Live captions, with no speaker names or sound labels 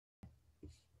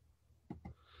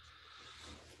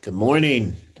Good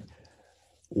morning.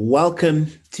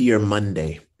 Welcome to your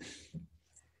Monday.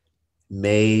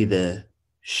 May the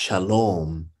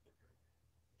shalom,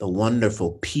 the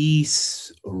wonderful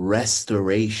peace,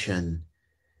 restoration,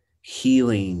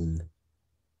 healing,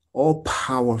 all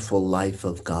powerful life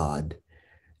of God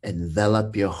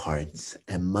envelop your hearts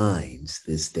and minds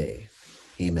this day.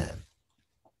 Amen.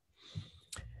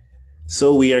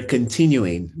 So we are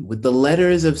continuing with the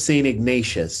letters of St.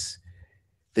 Ignatius.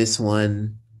 This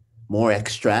one, more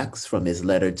extracts from his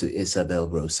letter to Isabel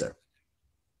Roser.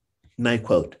 And I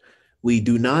quote, "We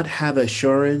do not have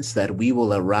assurance that we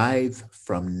will arrive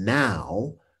from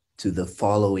now to the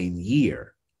following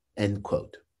year," end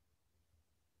quote.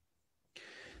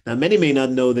 Now, many may not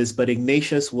know this, but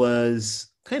Ignatius was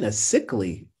kind of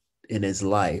sickly in his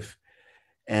life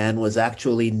and was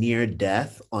actually near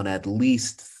death on at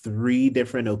least 3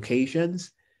 different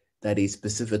occasions that he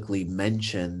specifically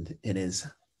mentioned in his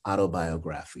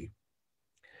autobiography.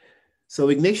 So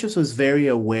Ignatius was very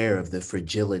aware of the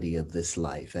fragility of this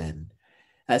life. And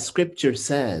as scripture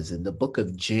says in the book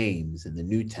of James in the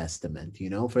New Testament,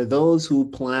 for those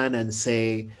who plan and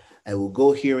say, I will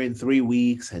go here in 3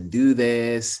 weeks and do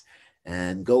this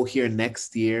and go here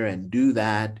next year and do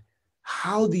that,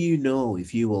 how do you know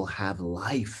if you will have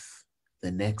life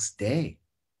the next day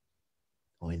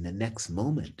or in the next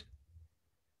moment?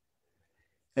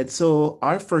 And so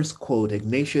our first quote,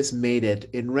 Ignatius made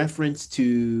it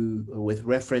with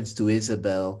reference to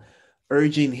Isabel,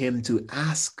 urging him to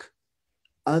ask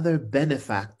other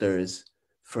benefactors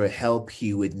for help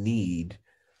he would need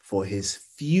for his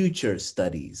future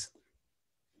studies.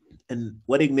 And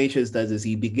what Ignatius does is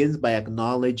he begins by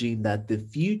acknowledging that the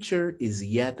future is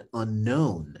yet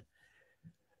unknown.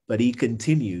 But he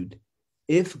continued,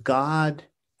 if God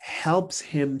helps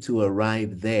him to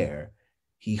arrive there,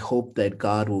 he hoped that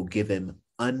God will give him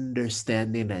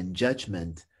understanding and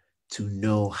judgment to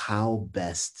know how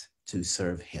best to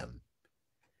serve him.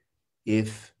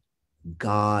 If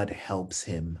God helps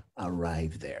him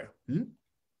arrive there. And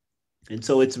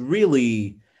so it's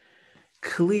really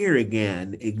clear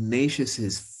again,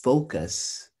 Ignatius's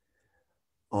focus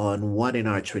on what in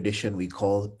our tradition we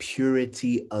call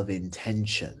purity of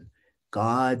intention,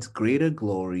 God's greater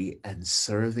glory and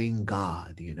serving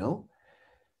God,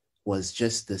 was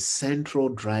just the central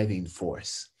driving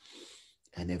force.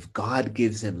 And if God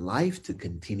gives him life to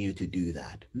continue to do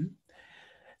that.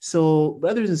 So,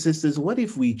 brothers and sisters, what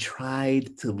if we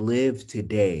tried to live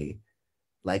today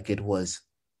like it was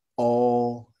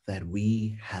all that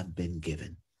we have been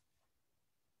given?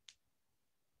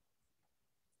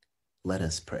 Let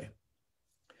us pray.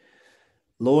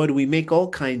 Lord, we make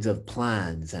all kinds of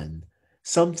plans, and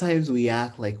sometimes we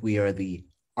act like we are the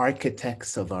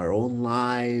architects of our own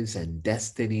lives and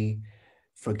destiny,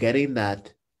 forgetting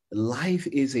that life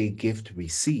is a gift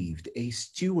received, a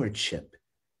stewardship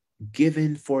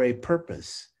given for a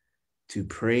purpose to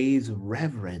praise,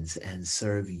 reverence, and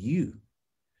serve you.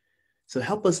 So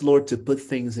help us, Lord, to put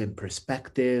things in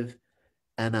perspective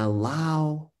and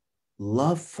allow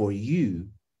love for you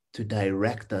to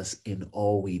direct us in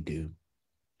all we do.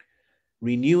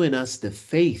 Renew in us the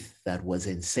faith that was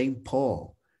in St.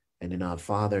 Paul and in our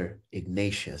Father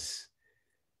Ignatius,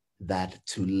 that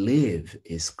to live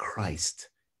is Christ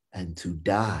and to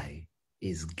die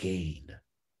is gain.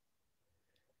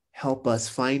 Help us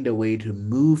find a way to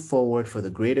move forward for the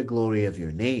greater glory of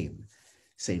your name.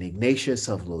 St. Ignatius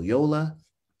of Loyola,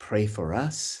 pray for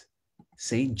us.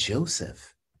 St.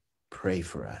 Joseph, pray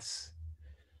for us.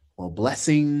 Well,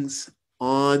 blessings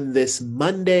on this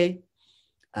Monday.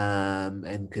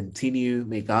 And continue,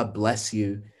 may God bless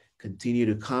you. Continue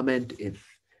to comment if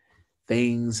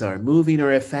things are moving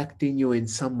or affecting you in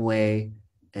some way.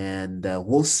 And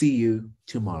we'll see you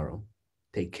tomorrow.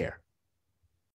 Take care.